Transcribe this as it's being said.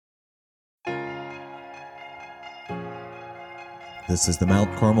This is the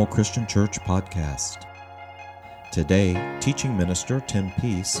Mount Carmel Christian Church podcast. Today, teaching minister Tim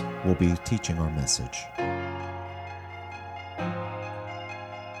Peace will be teaching our message.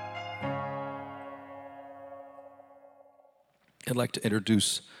 I'd like to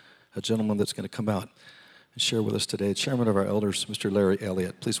introduce a gentleman that's going to come out and share with us today, Chairman of our elders, Mr. Larry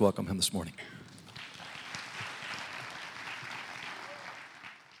Elliott. Please welcome him this morning.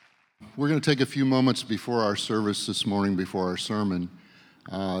 We're going to take a few moments before our service this morning, before our sermon,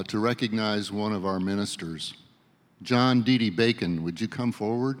 to recognize one of our ministers. John D.D. Bacon, would you come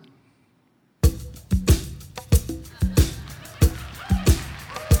forward?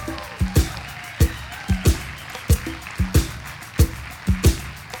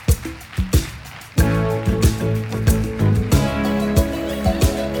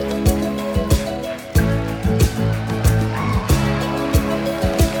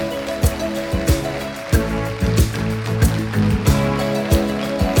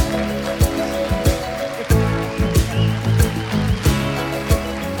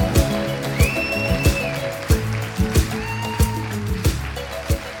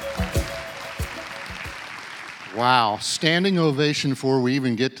 Wow, standing ovation before we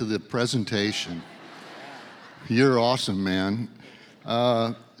even get to the presentation. You're awesome, man.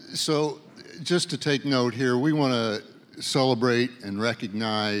 So just to take note here, we want to celebrate and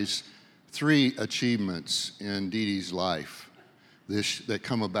recognize three achievements in Dee Dee's life that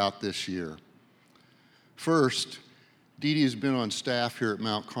come about this year. First, Dee Dee has been on staff here at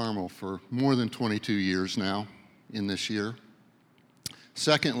Mount Carmel for more than 22 years now in this year.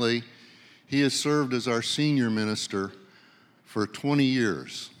 Secondly, he has served as our senior minister for 20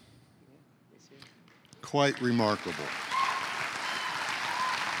 years. Quite remarkable.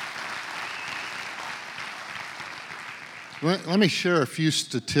 Let me share a few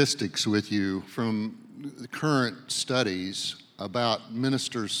statistics with you from the current studies about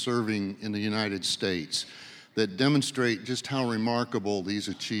ministers serving in the United States that demonstrate just how remarkable these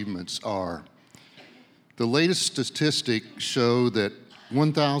achievements are. The latest statistics show that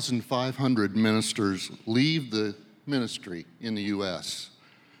 1,500 ministers leave the ministry in the U.S.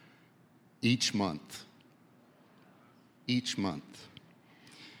 each month. Each month.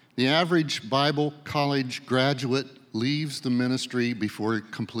 The average Bible college graduate leaves the ministry before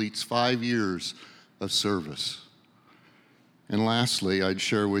it completes 5 years of service. And lastly, I'd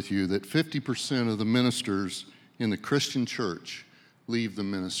share with you that 50% of the ministers in the Christian church leave the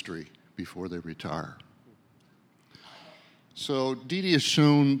ministry before they retire. So Dee Dee has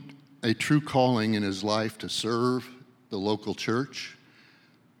shown a true calling in his life to serve the local church.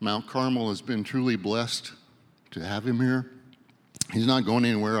 Mount Carmel has been truly blessed to have him here. He's not going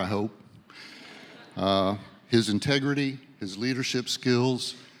anywhere, I hope. His integrity, his leadership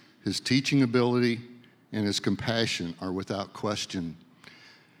skills, his teaching ability, and his compassion are without question.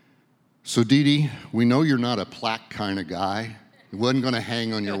 So Dee Dee, we know you're not a plaque kind of guy. It wasn't going to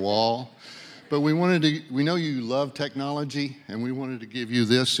hang on your wall. But we know you love technology, and we wanted to give you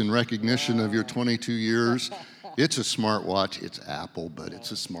this in recognition of your 22 years. It's a smartwatch. It's Apple, but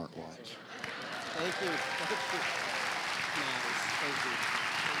it's a smartwatch. Thank you. Nice. Thank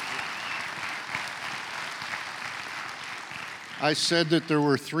you. I said that there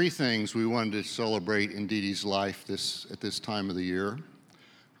were three things we wanted to celebrate in Dee Dee's life at this time of the year.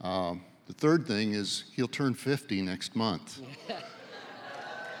 The third thing is he'll turn 50 next month.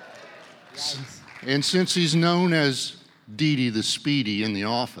 And since he's known as Dee Dee the Speedy in the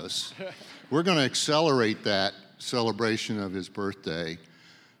office, we're going to accelerate that celebration of his birthday,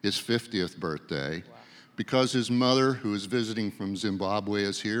 his 50th birthday, because his mother, who is visiting from Zimbabwe,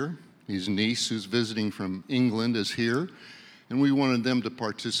 is here. His niece, who's visiting from England, is here. And we wanted them to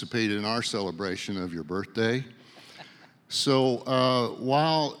participate in our celebration of your birthday. So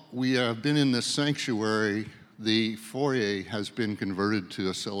while we have been in this sanctuary, the foyer has been converted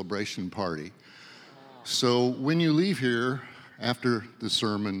to a celebration party. So when you leave here after the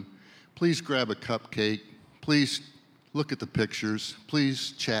sermon, please grab a cupcake. Please look at the pictures.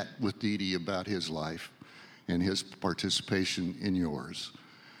 Please chat with Dee Dee about his life and his participation in yours.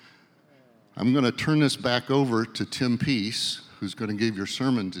 I'm going to turn this back over to Tim Peace, who's going to give your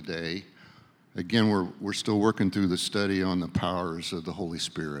sermon today. Again, we're still working through the study on the powers of the Holy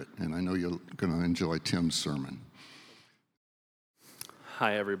Spirit, and I know you're going to enjoy Tim's sermon.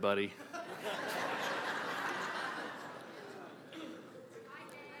 Hi, everybody.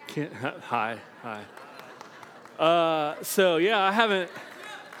 Hi. So, I haven't...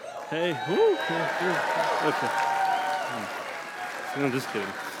 Hey, woo, okay. I'm just kidding.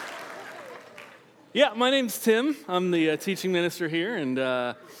 Yeah, my name's Tim. I'm the teaching minister here, and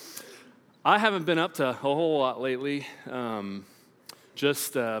I haven't been up to a whole lot lately.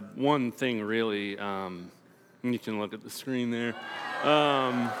 Just one thing, really. You can look at the screen there.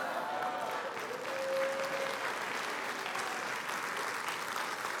 I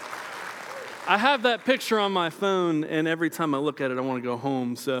have that picture on my phone, and every time I look at it, I want to go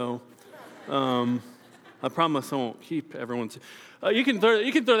home. So I promise I won't keep everyone's. You can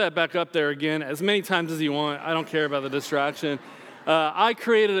throw that back up there again as many times as you want. I don't care about the distraction. I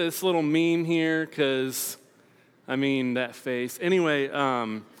created this little meme here because, that face. Anyway,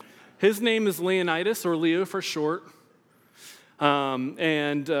 his name is Leonidas, or Leo for short.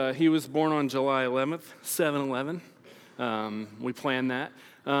 And he was born on July 11th, 7/11. We planned that.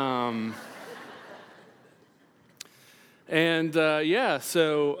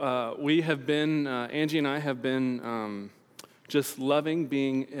 So we have been, Angie and I have been just loving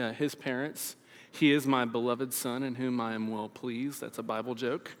being his parents. He is my beloved son in whom I am well pleased. That's a Bible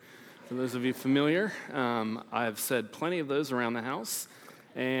joke. For those of you familiar, I've said plenty of those around the house,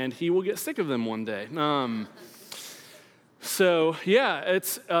 and he will get sick of them one day.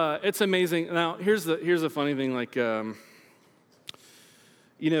 It's amazing. Now, here's the funny thing,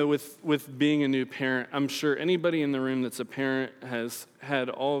 with being a new parent, I'm sure anybody in the room that's a parent has had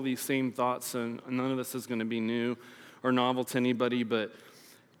all these same thoughts, and none of this is going to be new or novel to anybody, but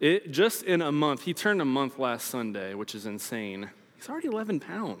it just in a month, he turned a month last Sunday, which is insane. He's already 11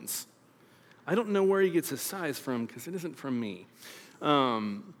 pounds. I don't know where he gets his size from because it isn't from me.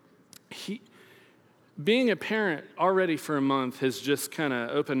 Being a parent already for a month has just kind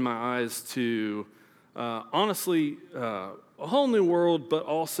of opened my eyes to, honestly, a whole new world, but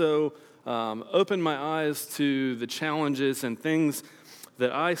also opened my eyes to the challenges and things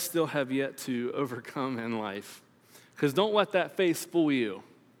that I still have yet to overcome in life. Because don't let that face fool you.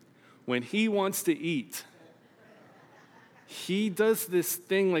 When he wants to eat, he does this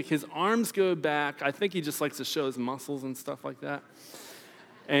thing, like his arms go back. I think he just likes to show his muscles and stuff like that.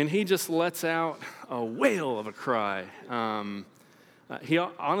 And he just lets out a wail of a cry. He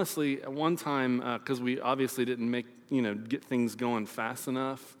honestly, at one time, because we obviously didn't get things going fast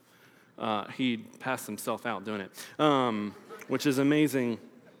enough, he passed himself out doing it, which is amazing.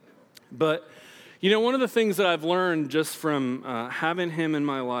 But, one of the things that I've learned just from having him in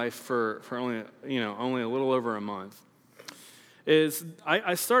my life for only a little over a month is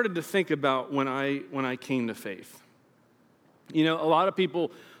I started to think about when I came to faith. A lot of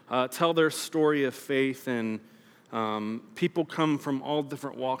people tell their story of faith, and people come from all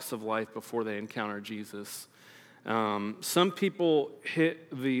different walks of life before they encounter Jesus. Some people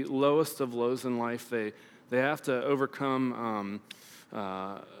hit the lowest of lows in life. They have to overcome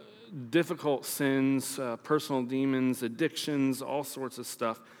difficult sins, personal demons, addictions, all sorts of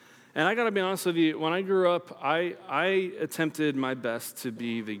stuff. And I got to be honest with you, when I grew up, I attempted my best to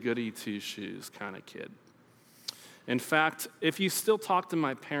be the goody two-shoes kind of kid. In fact, if you still talk to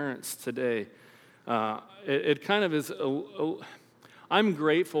my parents today, it kind of is, I'm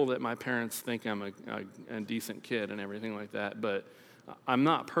grateful that my parents think I'm a decent kid and everything like that, but I'm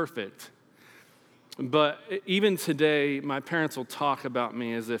not perfect. But even today, my parents will talk about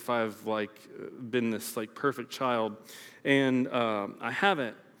me as if I've been this perfect child, and I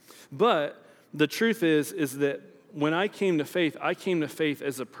haven't. But the truth is that when I came to faith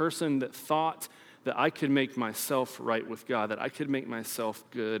as a person that thought that I could make myself right with God, that I could make myself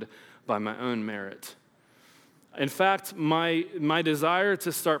good by my own merit. In fact, my desire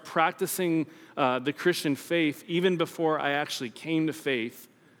to start practicing the Christian faith, even before I actually came to faith,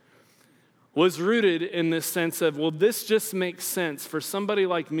 was rooted in this sense of, well, this just makes sense for somebody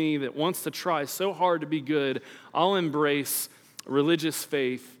like me that wants to try so hard to be good. I'll embrace religious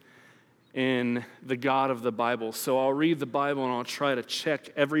faith in the God of the Bible. So I'll read the Bible and I'll try to check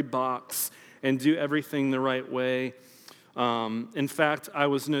every box and do everything the right way. In fact, I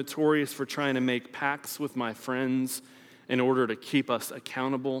was notorious for trying to make pacts with my friends in order to keep us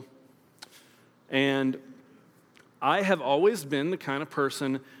accountable. And I have always been the kind of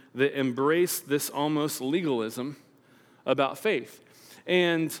person that embraced this almost legalism about faith.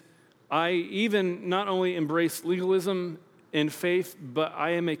 And I even not only embrace legalism in faith, but I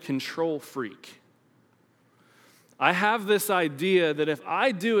am a control freak. I have this idea that if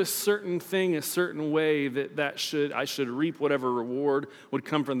I do a certain thing a certain way, I should reap whatever reward would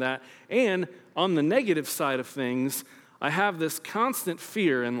come from that. And on the negative side of things, I have this constant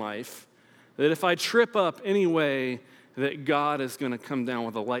fear in life that if I trip up any way, that God is going to come down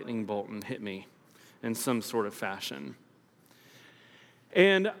with a lightning bolt and hit me in some sort of fashion.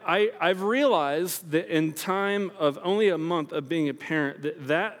 And I've realized that in time of only a month of being a parent,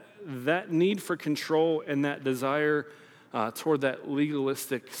 that need for control and that desire toward that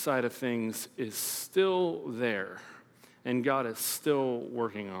legalistic side of things is still there. and God is still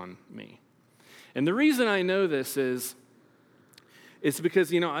working on me. And the reason I know this is it's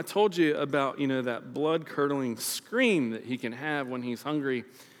because, I told you about, that blood-curdling scream that he can have when he's hungry.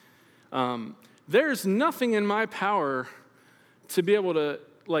 There's nothing in my power to be able to,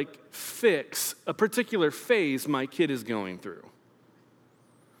 fix a particular phase my kid is going through.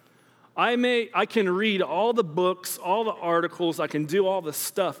 I can read all the books, all the articles, I can do all the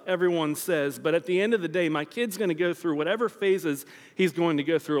stuff everyone says, but at the end of the day, my kid's going to go through whatever phases he's going to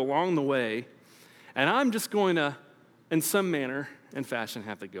go through along the way, and I'm just going to, in some manner and fashion,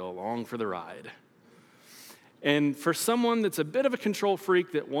 have to go along for the ride. And for someone that's a bit of a control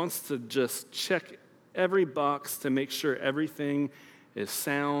freak that wants to just check every box to make sure everything is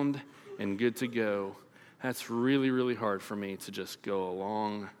sound and good to go, that's really, really hard for me to just go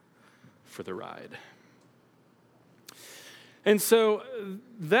along for the ride. And so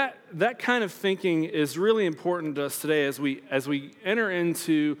that kind of thinking is really important to us today as we enter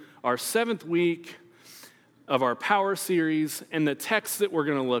into our 7th week of our Power series and the text that we're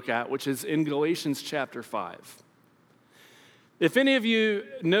going to look at, which is in Galatians chapter 5. If any of you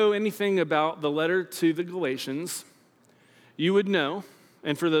know anything about the letter to the Galatians, you would know,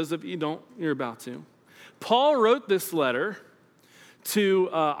 and for those of you who don't, you're about to. Paul wrote this letter to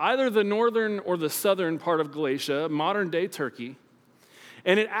either the northern or the southern part of Galatia, modern-day Turkey,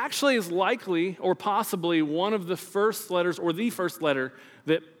 and it actually is likely or possibly one of the first letters or the first letter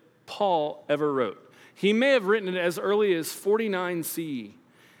that Paul ever wrote. He may have written it as early as 49 CE.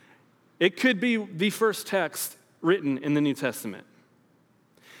 It could be the first text written in the New Testament.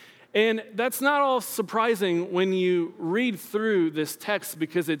 And that's not all surprising when you read through this text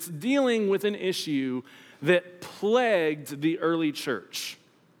because it's dealing with an issue that plagued the early church.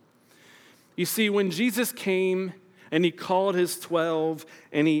 You see, when Jesus came and he called his 12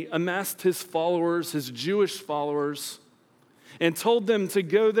 and he amassed his followers, his Jewish followers, and told them to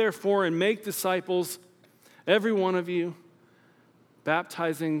go therefore and make disciples, every one of you,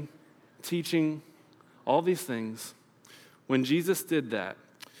 baptizing, teaching, all these things. When Jesus did that,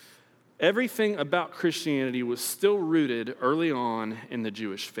 everything about Christianity was still rooted early on in the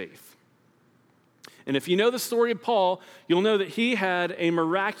Jewish faith. And if you know the story of Paul, you'll know that he had a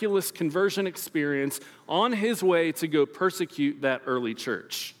miraculous conversion experience on his way to go persecute that early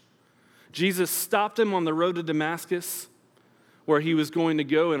church. Jesus stopped him on the road to Damascus, where he was going to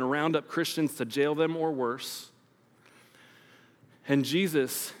go and round up Christians to jail them or worse. And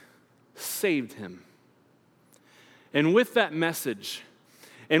Jesus saved him. And with that message,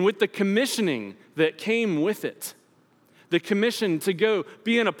 and with the commissioning that came with it, the commission to go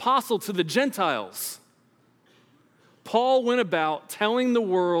be an apostle to the Gentiles, Paul went about telling the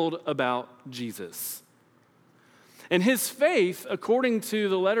world about Jesus. And his faith, according to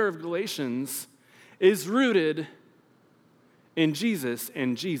the letter of Galatians, is rooted in Jesus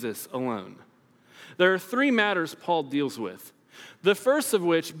and Jesus alone. There are 3 matters Paul deals with. The first of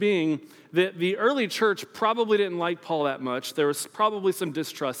which being that the early church probably didn't like Paul that much. There was probably some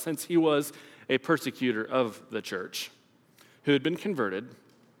distrust since he was a persecutor of the church who had been converted.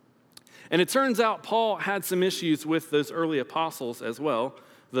 And it turns out Paul had some issues with those early apostles as well,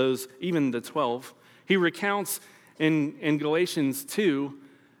 even the 12. He recounts in Galatians 2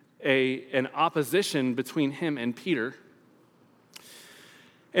 an opposition between him and Peter.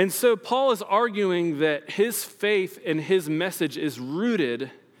 And so Paul is arguing that his faith and his message is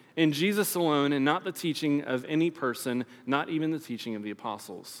rooted in Jesus alone and not the teaching of any person, not even the teaching of the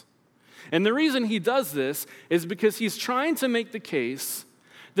apostles. And the reason he does this is because he's trying to make the case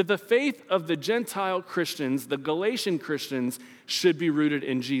that the faith of the Gentile Christians, the Galatian Christians, should be rooted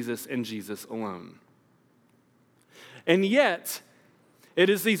in Jesus and Jesus alone. And yet, it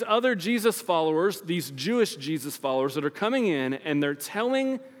is these other Jesus followers, these Jewish Jesus followers that are coming in and they're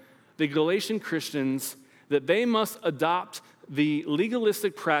telling the Galatian Christians that they must adopt the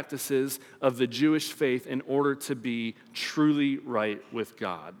legalistic practices of the Jewish faith in order to be truly right with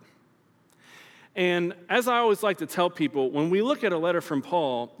God. And as I always like to tell people, when we look at a letter from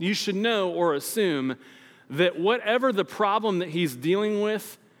Paul, you should know or assume that whatever the problem that he's dealing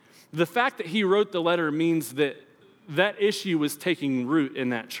with, the fact that he wrote the letter means that that issue was taking root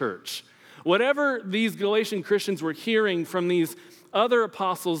in that church. Whatever these Galatian Christians were hearing from these other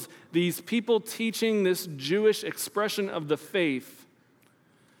apostles, these people teaching this Jewish expression of the faith,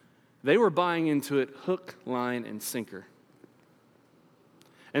 they were buying into it hook, line, and sinker.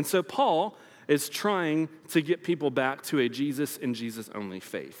 And so Paul is trying to get people back to a Jesus and Jesus only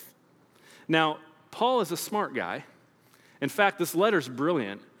faith. Now, Paul is a smart guy. In fact, this letter's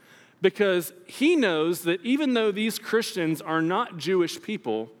brilliant because he knows that even though these Christians are not Jewish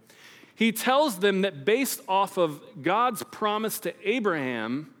people, he tells them that based off of God's promise to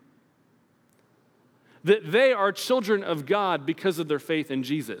Abraham, that they are children of God because of their faith in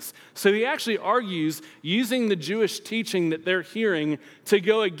Jesus. So he actually argues using the Jewish teaching that they're hearing to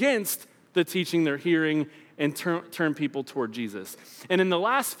go against the teaching they're hearing and turn people toward Jesus. And in the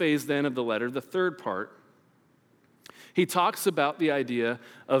last phase then of the letter, the third part, he talks about the idea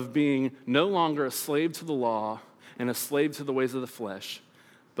of being no longer a slave to the law and a slave to the ways of the flesh,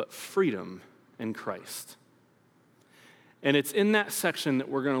 but freedom in Christ. And it's in that section that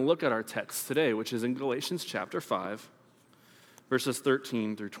we're going to look at our text today, which is in Galatians chapter 5, verses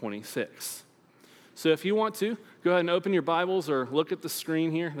 13 through 26. So if you want to, go ahead and open your Bibles or look at the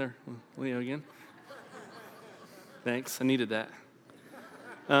screen here. There, Leo again. Thanks, I needed that.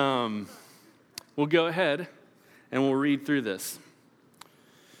 We'll go ahead and we'll read through this.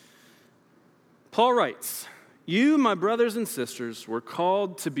 Paul writes, "You, my brothers and sisters, were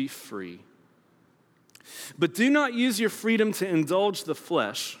called to be free. But do not use your freedom to indulge the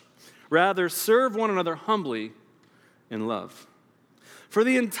flesh. Rather, serve one another humbly in love. For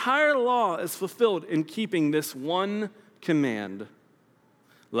the entire law is fulfilled in keeping this one command: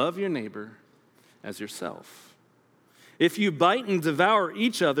 love your neighbor as yourself. If you bite and devour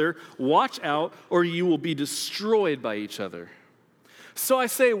each other, watch out, or you will be destroyed by each other. So I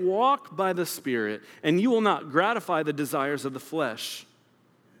say, walk by the Spirit, and you will not gratify the desires of the flesh.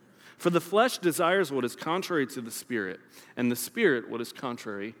 For the flesh desires what is contrary to the Spirit, and the Spirit what is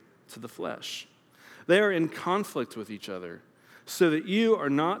contrary to the flesh. They are in conflict with each other, so that you are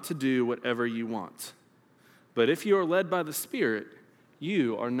not to do whatever you want. But if you are led by the Spirit,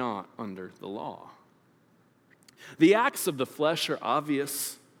 you are not under the law. The acts of the flesh are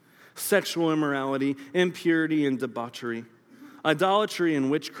obvious: sexual immorality, impurity and debauchery, idolatry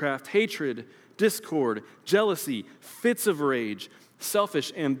and witchcraft, hatred, discord, jealousy, fits of rage,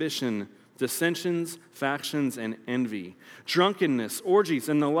 selfish ambition, dissensions, factions, and envy, drunkenness, orgies,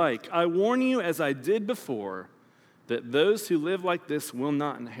 and the like. I warn you, as I did before, that those who live like this will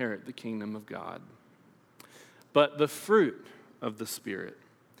not inherit the kingdom of God. But the fruit of the Spirit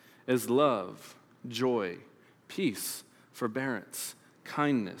is love, joy, peace, forbearance,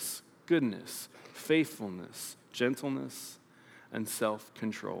 kindness, goodness, faithfulness, gentleness, and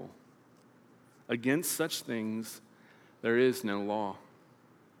self-control. Against such things there is no law.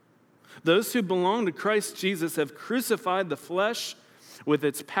 Those who belong to Christ Jesus have crucified the flesh with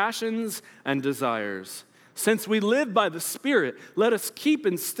its passions and desires. Since we live by the Spirit, let us keep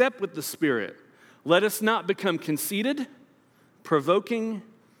in step with the Spirit. Let us not become conceited, provoking,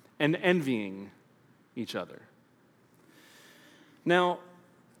 and envying each other." Now,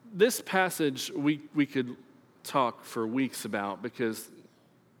 this passage we could talk for weeks about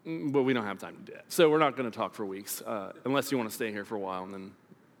but we don't have time to do that. So we're not going to talk for weeks, unless you want to stay here for a while, and then,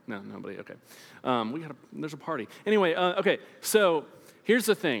 no, nobody, okay. There's a party. Anyway, okay, so here's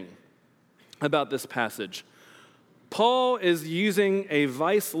the thing about this passage. Paul is using a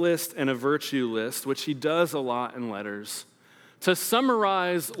vice list and a virtue list, which he does a lot in letters, to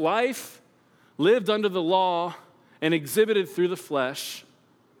summarize life lived under the law and exhibited through the flesh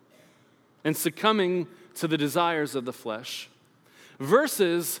and succumbing to the desires of the flesh,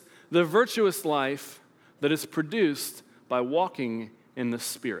 versus the virtuous life that is produced by walking in the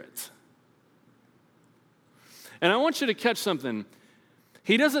Spirit. And I want you to catch something.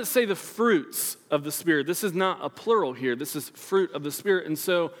 He doesn't say the fruits of the Spirit. This is not a plural here. This is fruit of the Spirit. And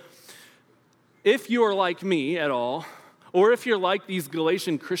so if you are like me at all, or if you're like these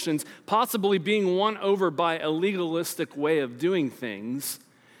Galatian Christians, possibly being won over by a legalistic way of doing things,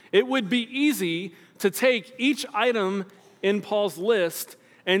 it would be easy to take each item in Paul's list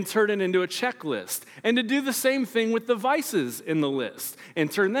and turn it into a checklist, and to do the same thing with the vices in the list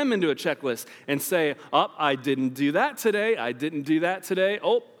and turn them into a checklist and say, I didn't do that today. I didn't do that today.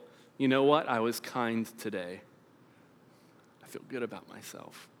 Oh, you know what? I was kind today. I feel good about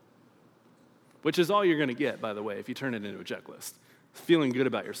myself. Which is all you're going to get, by the way, if you turn it into a checklist. Feeling good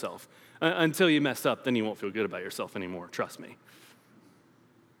about yourself. Until you mess up, then you won't feel good about yourself anymore. Trust me.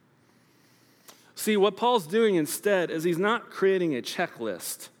 See, what Paul's doing instead is he's not creating a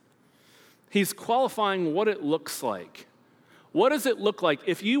checklist. He's qualifying what it looks like. What does it look like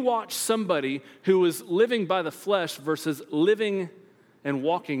if you watch somebody who is living by the flesh versus living and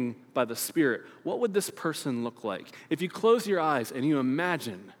walking by the Spirit? What would this person look like? If you close your eyes and you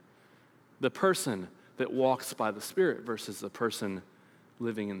imagine the person that walks by the Spirit versus the person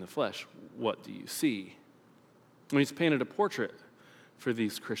living in the flesh, what do you see? And he's painted a portrait for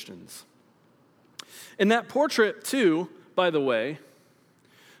these Christians. In that portrait, too, by the way,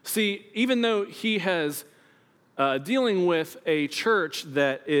 see, even though he has dealing with a church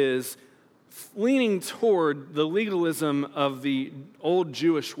that is leaning toward the legalism of the old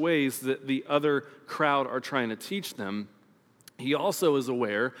Jewish ways that the other crowd are trying to teach them. He also is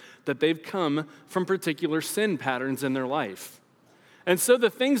aware that they've come from particular sin patterns in their life. And so the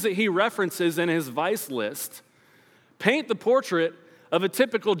things that he references in his vice list paint the portrait of a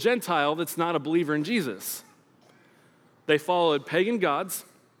typical Gentile that's not a believer in Jesus. They followed pagan gods,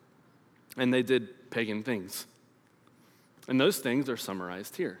 and they did pagan things. And those things are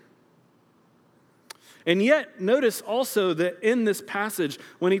summarized here. And yet, notice also that in this passage,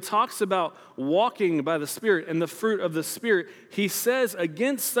 when he talks about walking by the Spirit and the fruit of the Spirit, he says,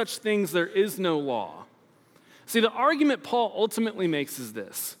 against such things there is no law. See, the argument Paul ultimately makes is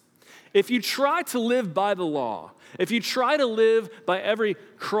this. If you try to live by the law, if you try to live by every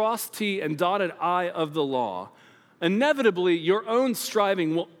crossed T and dotted I of the law, inevitably your own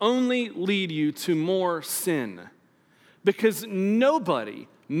striving will only lead you to more sin. Because nobody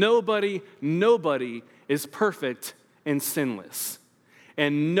is perfect and sinless.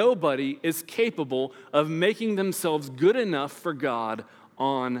 And nobody is capable of making themselves good enough for God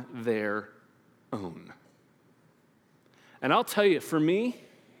on their own. And I'll tell you, for me,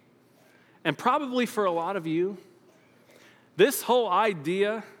 and probably for a lot of you, this whole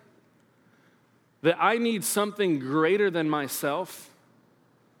idea that I need something greater than myself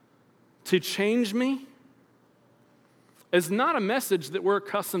to change me is not a message that we're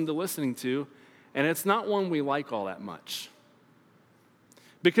accustomed to listening to, and it's not one we like all that much.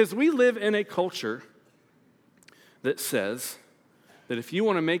 Because we live in a culture that says that if you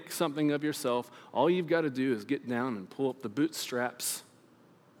want to make something of yourself, all you've got to do is get down and pull up the bootstraps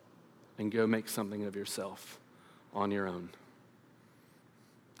and go make something of yourself on your own.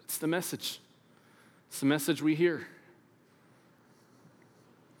 That's the message. It's the message we hear.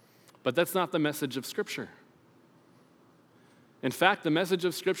 But that's not the message of Scripture. In fact, the message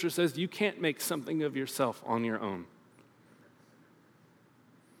of Scripture says you can't make something of yourself on your own.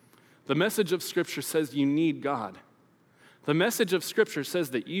 The message of Scripture says you need God. The message of Scripture says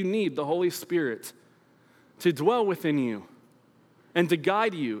that you need the Holy Spirit to dwell within you and to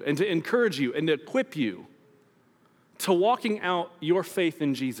guide you and to encourage you and to equip you to walking out your faith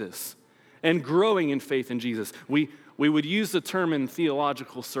in Jesus and growing in faith in Jesus. We would use the term in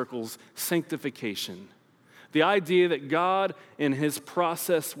theological circles, sanctification. The idea that God, in his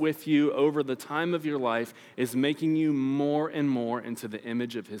process with you over the time of your life, is making you more and more into the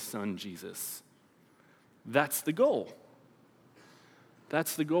image of his Son, Jesus. That's the goal.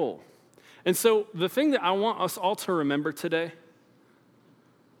 That's the goal. And so the thing that I want us all to remember today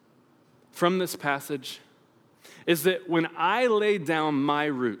from this passage is that when I lay down my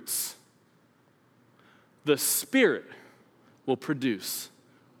roots, the Spirit will produce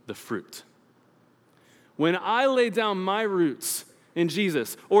the fruit. When I lay down my roots in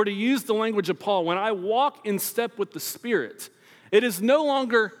Jesus, or to use the language of Paul, when I walk in step with the Spirit, it is no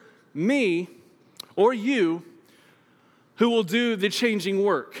longer me or you who will do the changing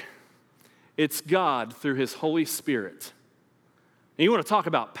work. It's God through his Holy Spirit. And you want to talk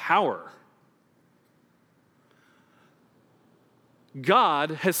about power.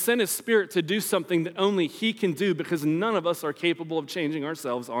 God has sent his Spirit to do something that only he can do because none of us are capable of changing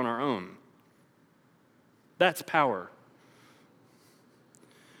ourselves on our own. That's power.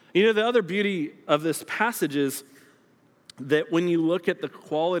 You know, the other beauty of this passage is that when you look at the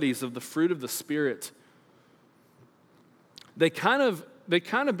qualities of the fruit of the Spirit, they kind of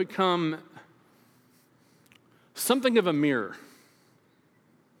become something of a mirror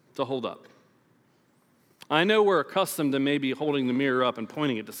to hold up. I know we're accustomed to maybe holding the mirror up and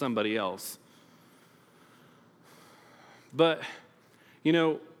pointing it to somebody else. But, you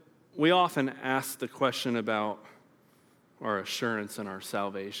know, we often ask the question about our assurance and our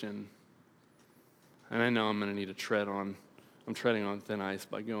salvation. And I know I'm going to need to I'm treading on thin ice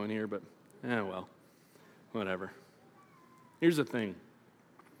by going here, but well, whatever. Here's the thing.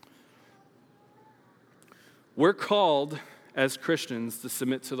 We're called as Christians to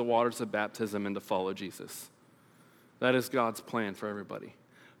submit to the waters of baptism and to follow Jesus. That is God's plan for everybody.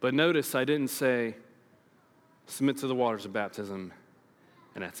 But notice I didn't say submit to the waters of baptism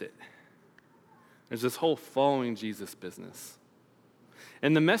and that's it. There's this whole following Jesus business.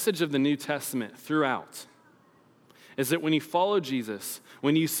 And the message of the New Testament throughout is that when you follow Jesus,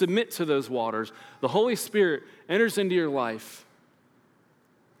 when you submit to those waters, the Holy Spirit enters into your life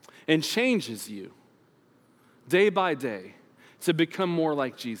and changes you day by day to become more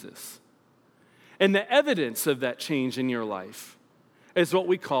like Jesus. And the evidence of that change in your life is what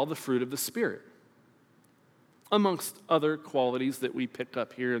we call the fruit of the Spirit, amongst other qualities that we pick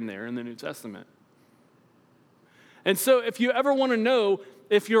up here and there in the New Testament. And so if you ever want to know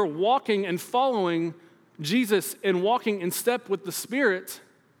if you're walking and following Jesus and walking in step with the Spirit,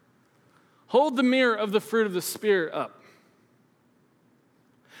 hold the mirror of the fruit of the Spirit up.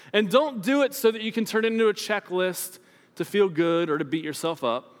 And don't do it so that you can turn it into a checklist to feel good or to beat yourself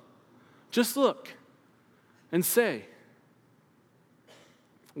up. Just look and say,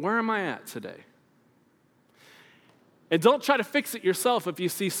 where am I at today? And don't try to fix it yourself if you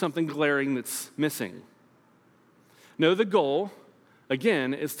see something glaring that's missing. No, the goal,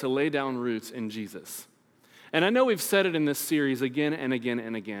 again, is to lay down roots in Jesus. And I know we've said it in this series again and again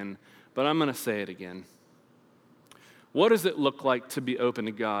and again, but I'm going to say it again. What does it look like to be open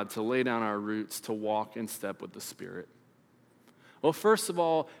to God, to lay down our roots, to walk in step with the Spirit? Well, first of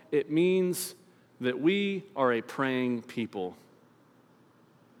all, it means that we are a praying people.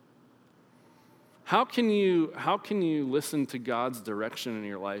 How can you listen to God's direction in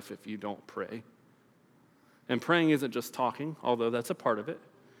your life if you don't pray? And praying isn't just talking, although that's a part of it,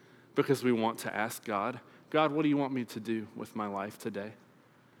 because we want to ask God, God, what do you want me to do with my life today?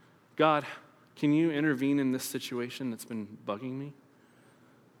 God, can you intervene in this situation that's been bugging me?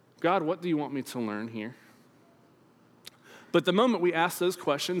 God, what do you want me to learn here? But the moment we ask those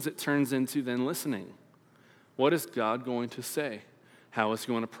questions, it turns into then listening. What is God going to say? How is he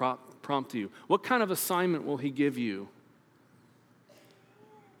going to prompt you? What kind of assignment will he give you?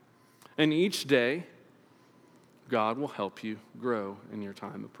 And each day, God will help you grow in your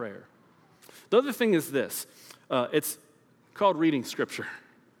time of prayer. The other thing is this. It's called reading Scripture.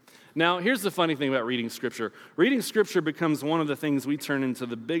 Now, here's the funny thing about reading Scripture. Reading Scripture becomes one of the things we turn into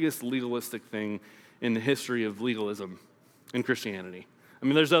the biggest legalistic thing in the history of legalism in Christianity. I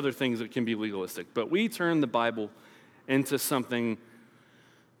mean, there's other things that can be legalistic, but we turn the Bible into something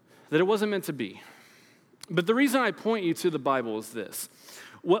that it wasn't meant to be. But the reason I point you to the Bible is this.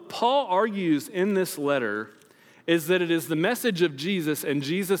 What Paul argues in this letter is that it is the message of Jesus and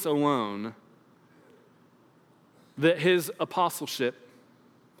Jesus alone that his apostleship,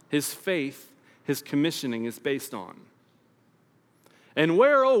 his faith, his commissioning is based on. And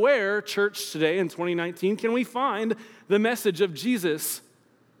where, oh where, church today in 2019, can we find the message of Jesus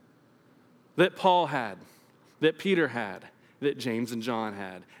that Paul had, that Peter had, that James and John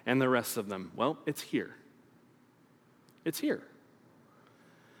had, and the rest of them? Well, it's here. It's here.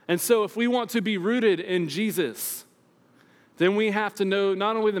 And so if we want to be rooted in Jesus, then we have to know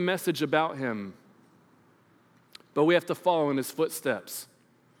not only the message about him, but we have to follow in his footsteps.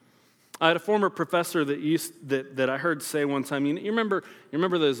 I had a former professor that I heard say one time, you remember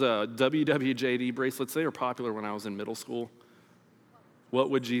those WWJD bracelets? They were popular when I was in middle school. What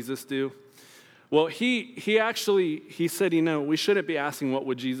would Jesus do? Well, he said, we shouldn't be asking what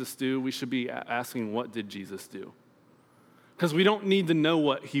would Jesus do. We should be asking what did Jesus do? Because we don't need to know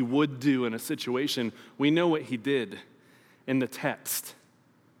what he would do in a situation. We know what he did in the text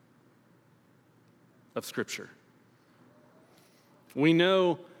of Scripture. We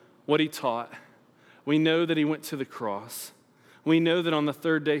know what he taught. We know that he went to the cross. We know that on the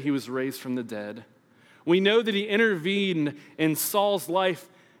third day he was raised from the dead. We know that he intervened in Saul's life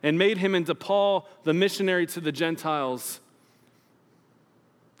and made him into Paul, the missionary to the Gentiles.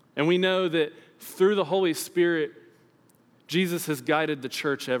 And we know that through the Holy Spirit, Jesus has guided the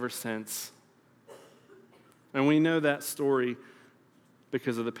church ever since. And we know that story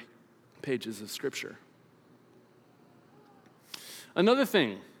because of the pages of Scripture. Another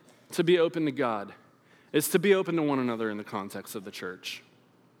thing to be open to God is to be open to one another in the context of the church.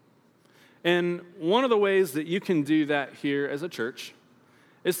 And one of the ways that you can do that here as a church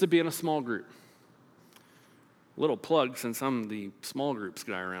is to be in a small group. Little plug, since I'm the small groups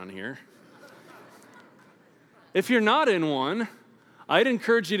guy around here. If you're not in one, I'd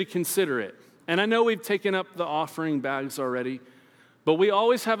encourage you to consider it. And I know we've taken up the offering bags already, but we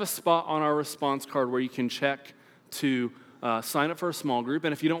always have a spot on our response card where you can check to sign up for a small group.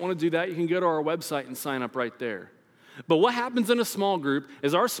 And if you don't want to do that, you can go to our website and sign up right there. But what happens in a small group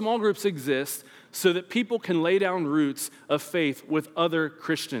is our small groups exist so that people can lay down roots of faith with other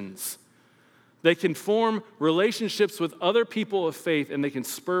Christians. They can form relationships with other people of faith, and they can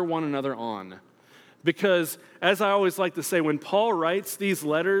spur one another on. Because, as I always like to say, when Paul writes these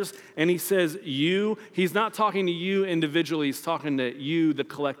letters and he says you, he's not talking to you individually, he's talking to you, the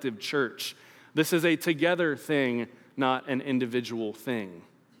collective church. This is a together thing, not an individual thing.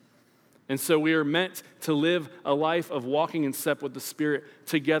 And so we are meant to live a life of walking in step with the Spirit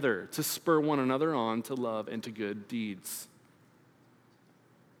together, to spur one another on to love and to good deeds.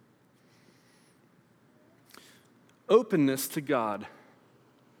 Openness to God.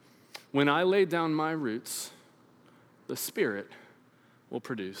 When I lay down my roots, the Spirit will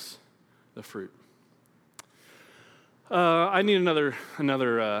produce the fruit. I need another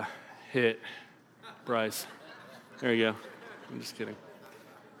hit, Bryce. There you go. I'm just kidding.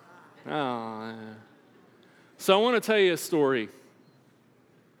 Oh, yeah. So I want to tell you a story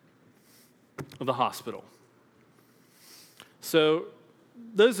of the hospital. So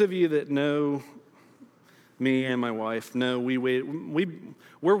those of you that know me and my wife know we're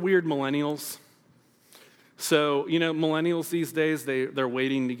weird millennials. So, millennials these days, they're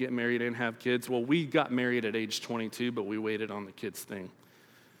waiting to get married and have kids. Well, we got married at age 22, but we waited on the kids thing.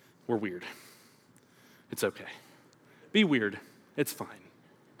 We're weird. It's okay. Be weird. It's fine.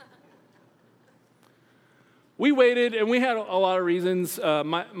 We waited, and we had a lot of reasons.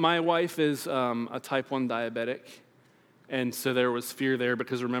 My wife is a type 1 diabetic, and so there was fear there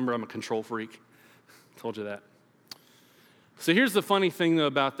because, remember, I'm a control freak. Told you that. So here's the funny thing, though,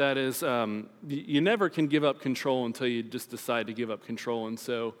 about that is you never can give up control until you just decide to give up control. And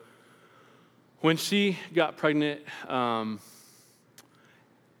so when she got pregnant, I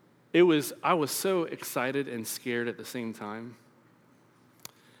was so excited and scared at the same time.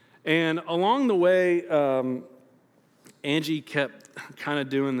 And along the way, Angie kept kind of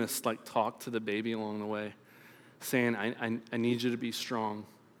doing this like talk to the baby along the way, saying, I need you to be strong.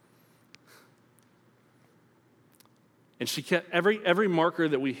 And she kept, every marker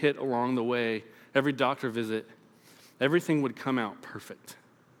that we hit along the way, every doctor visit, everything would come out perfect.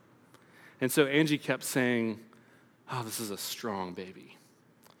 And so Angie kept saying, oh, this is a strong baby.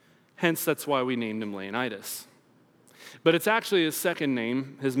 Hence, that's why we named him Leonidas. But it's actually his second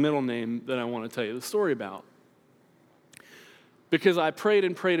name, his middle name, that I want to tell you the story about. Because I prayed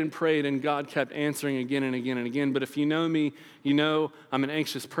and prayed and prayed, and God kept answering again and again and again. But if you know me, you know I'm an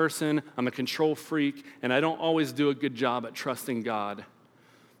anxious person, I'm a control freak, and I don't always do a good job at trusting God,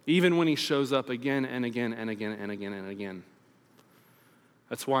 even when he shows up again and again and again and again and again.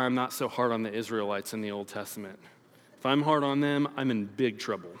 That's why I'm not so hard on the Israelites in the Old Testament. If I'm hard on them, I'm in big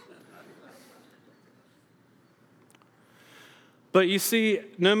trouble. But you see,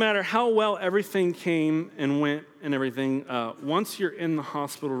 no matter how well everything came and went and everything, once you're in the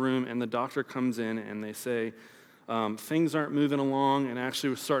hospital room and the doctor comes in and they say, things aren't moving along and actually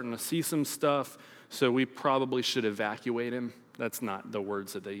we're starting to see some stuff, so we probably should evacuate him. That's not the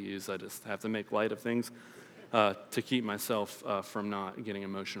words that they use. I just have to make light of things to keep myself from not getting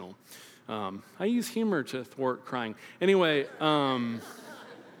emotional. I use humor to thwart crying. Anyway,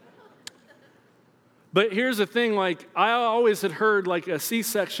 but here's the thing, like, I always had heard, like, a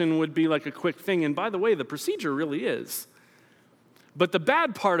C-section would be, like, a quick thing. And by the way, the procedure really is. But the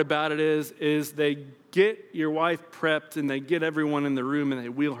bad part about it is they get your wife prepped, and they get everyone in the room, and they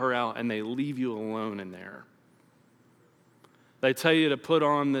wheel her out, and they leave you alone in there. They tell you to put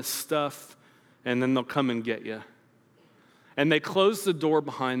on this stuff, and then they'll come and get you. And they close the door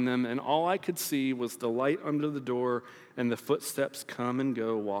behind them, and all I could see was the light under the door and the footsteps come and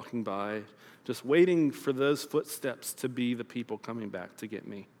go walking by, just waiting for those footsteps to be the people coming back to get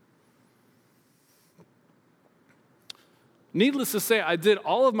me. Needless to say, I did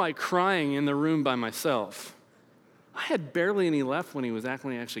all of my crying in the room by myself. I had barely any left when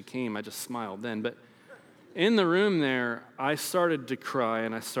he actually came. I just smiled then. But in the room there, I started to cry,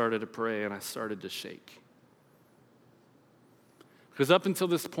 and I started to pray, and I started to shake. Because up until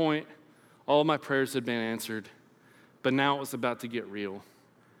this point, all of my prayers had been answered, but now it was about to get real.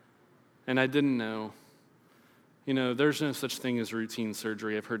 And I didn't know. There's no such thing as routine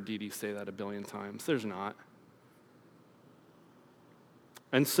surgery. I've heard Dee Dee say that a billion times. There's not.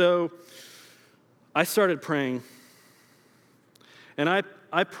 And so I started praying. And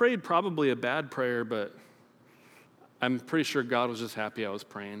I prayed probably a bad prayer, but I'm pretty sure God was just happy I was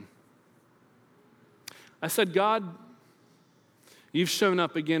praying. I said, God, you've shown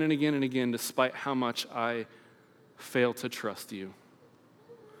up again and again and again despite how much I fail to trust you.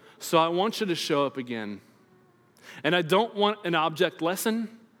 So I want you to show up again. And I don't want an object lesson.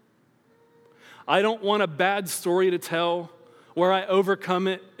 I don't want a bad story to tell where I overcome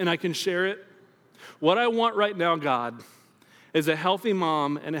it and I can share it. What I want right now, God, is a healthy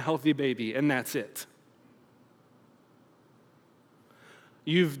mom and a healthy baby, and that's it.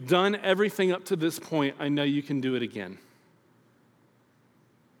 You've done everything up to this point. I know you can do it again.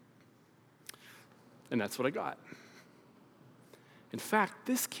 And that's what I got. In fact,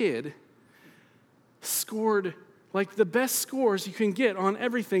 this kid scored like the best scores you can get on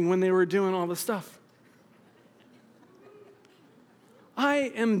everything when they were doing all the stuff.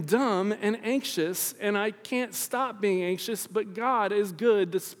 I am dumb and anxious, and I can't stop being anxious, but God is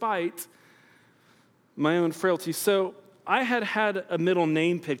good despite my own frailty. So I had a middle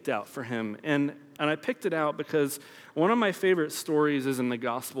name picked out for him, and And I picked it out because one of my favorite stories is in the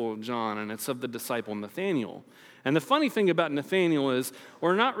Gospel of John, and it's of the disciple Nathanael. And the funny thing about Nathanael is,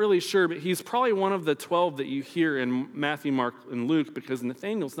 we're not really sure, but he's probably one of the 12 that you hear in Matthew, Mark, and Luke, because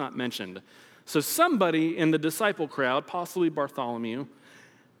Nathanael's not mentioned. So somebody in the disciple crowd, possibly Bartholomew,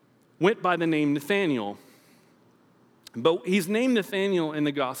 went by the name Nathanael. But he's named Nathanael in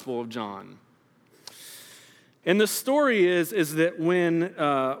the Gospel of John. And the story is that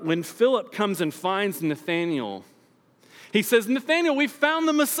when Philip comes and finds Nathanael, he says, "Nathanael, we found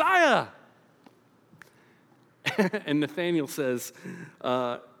the Messiah." And Nathanael says,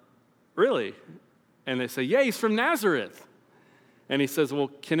 "Really?" And they say, "Yeah, he's from Nazareth." And he says, "Well,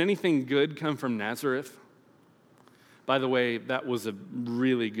 can anything good come from Nazareth?" By the way, that was a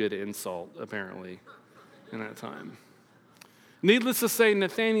really good insult, apparently, in that time. Needless to say,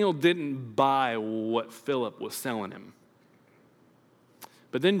 Nathanael didn't buy what Philip was selling him.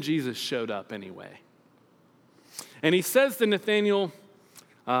 But then Jesus showed up anyway. And he says to Nathanael,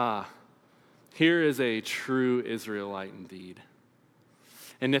 "Here is a true Israelite indeed."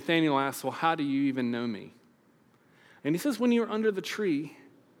 And Nathanael asks, "Well, how do you even know me?" And he says, "When you were under the tree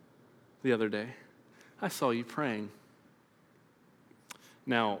the other day, I saw you praying."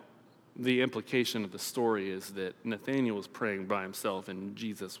 Now, the implication of the story is that Nathanael was praying by himself and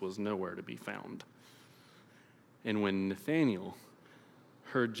Jesus was nowhere to be found. And when Nathanael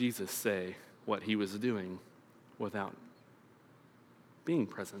heard Jesus say what he was doing without being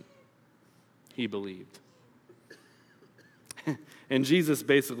present, he believed. And Jesus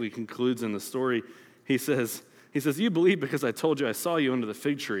basically concludes in the story, he says, "You believe because I told you I saw you under the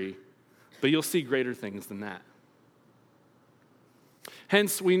fig tree, but you'll see greater things than that."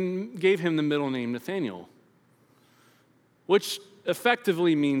 Hence, we gave him the middle name Nathanael, which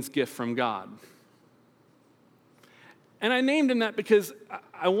effectively means gift from God. And I named him that because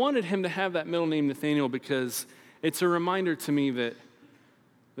I wanted him to have that middle name Nathanael because it's a reminder to me that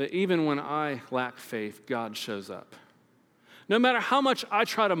even when I lack faith, God shows up. No matter how much I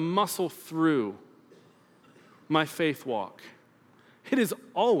try to muscle through my faith walk, it is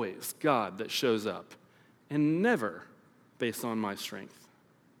always God that shows up and never based on my strength.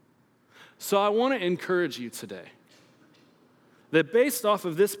 So I want to encourage you today that based off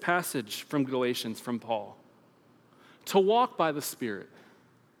of this passage from Galatians from Paul, to walk by the Spirit,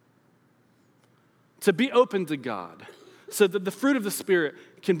 to be open to God, so that the fruit of the Spirit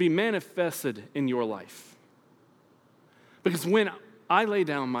can be manifested in your life. Because when I lay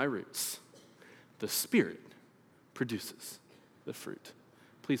down my roots, the Spirit produces the fruit.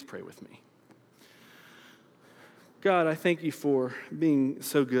 Please pray with me. God, I thank you for being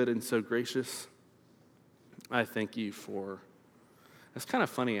so good and so gracious. I thank you for, it's kind of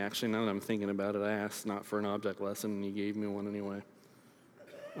funny actually, now that I'm thinking about it, I asked not for an object lesson and you gave me one anyway.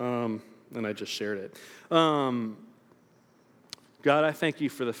 And I just shared it. God, I thank you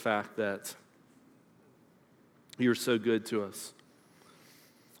for the fact that you're so good to us.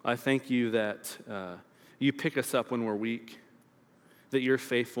 I thank you that you pick us up when we're weak, that you're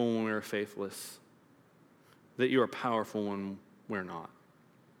faithful when we're faithless, that you are powerful when we're not.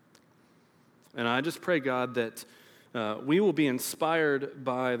 And I just pray, God, that we will be inspired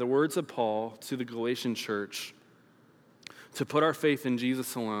by the words of Paul to the Galatian church to put our faith in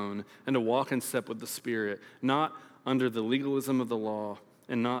Jesus alone and to walk in step with the Spirit, not under the legalism of the law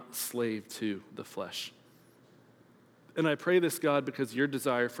and not slave to the flesh. And I pray this, God, because your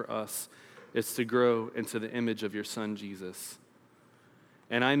desire for us is to grow into the image of your Son, Jesus.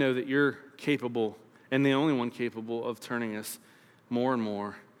 And I know that you're capable, and the only one capable of turning us more and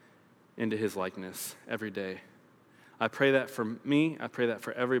more into his likeness every day. I pray that for me, I pray that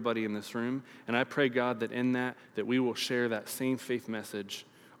for everybody in this room, and I pray, God, that in that we will share that same faith message,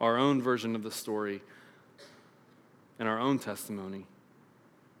 our own version of the story, and our own testimony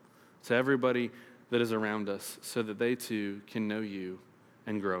to everybody that is around us so that they too can know you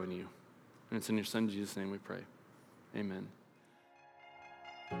and grow in you. And it's in your Son, Jesus' name we pray. Amen.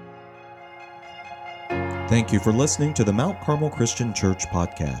 Thank you for listening to the Mount Carmel Christian Church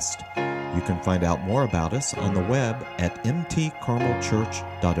podcast. You can find out more about us on the web at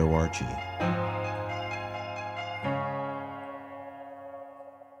mtcarmelchurch.org.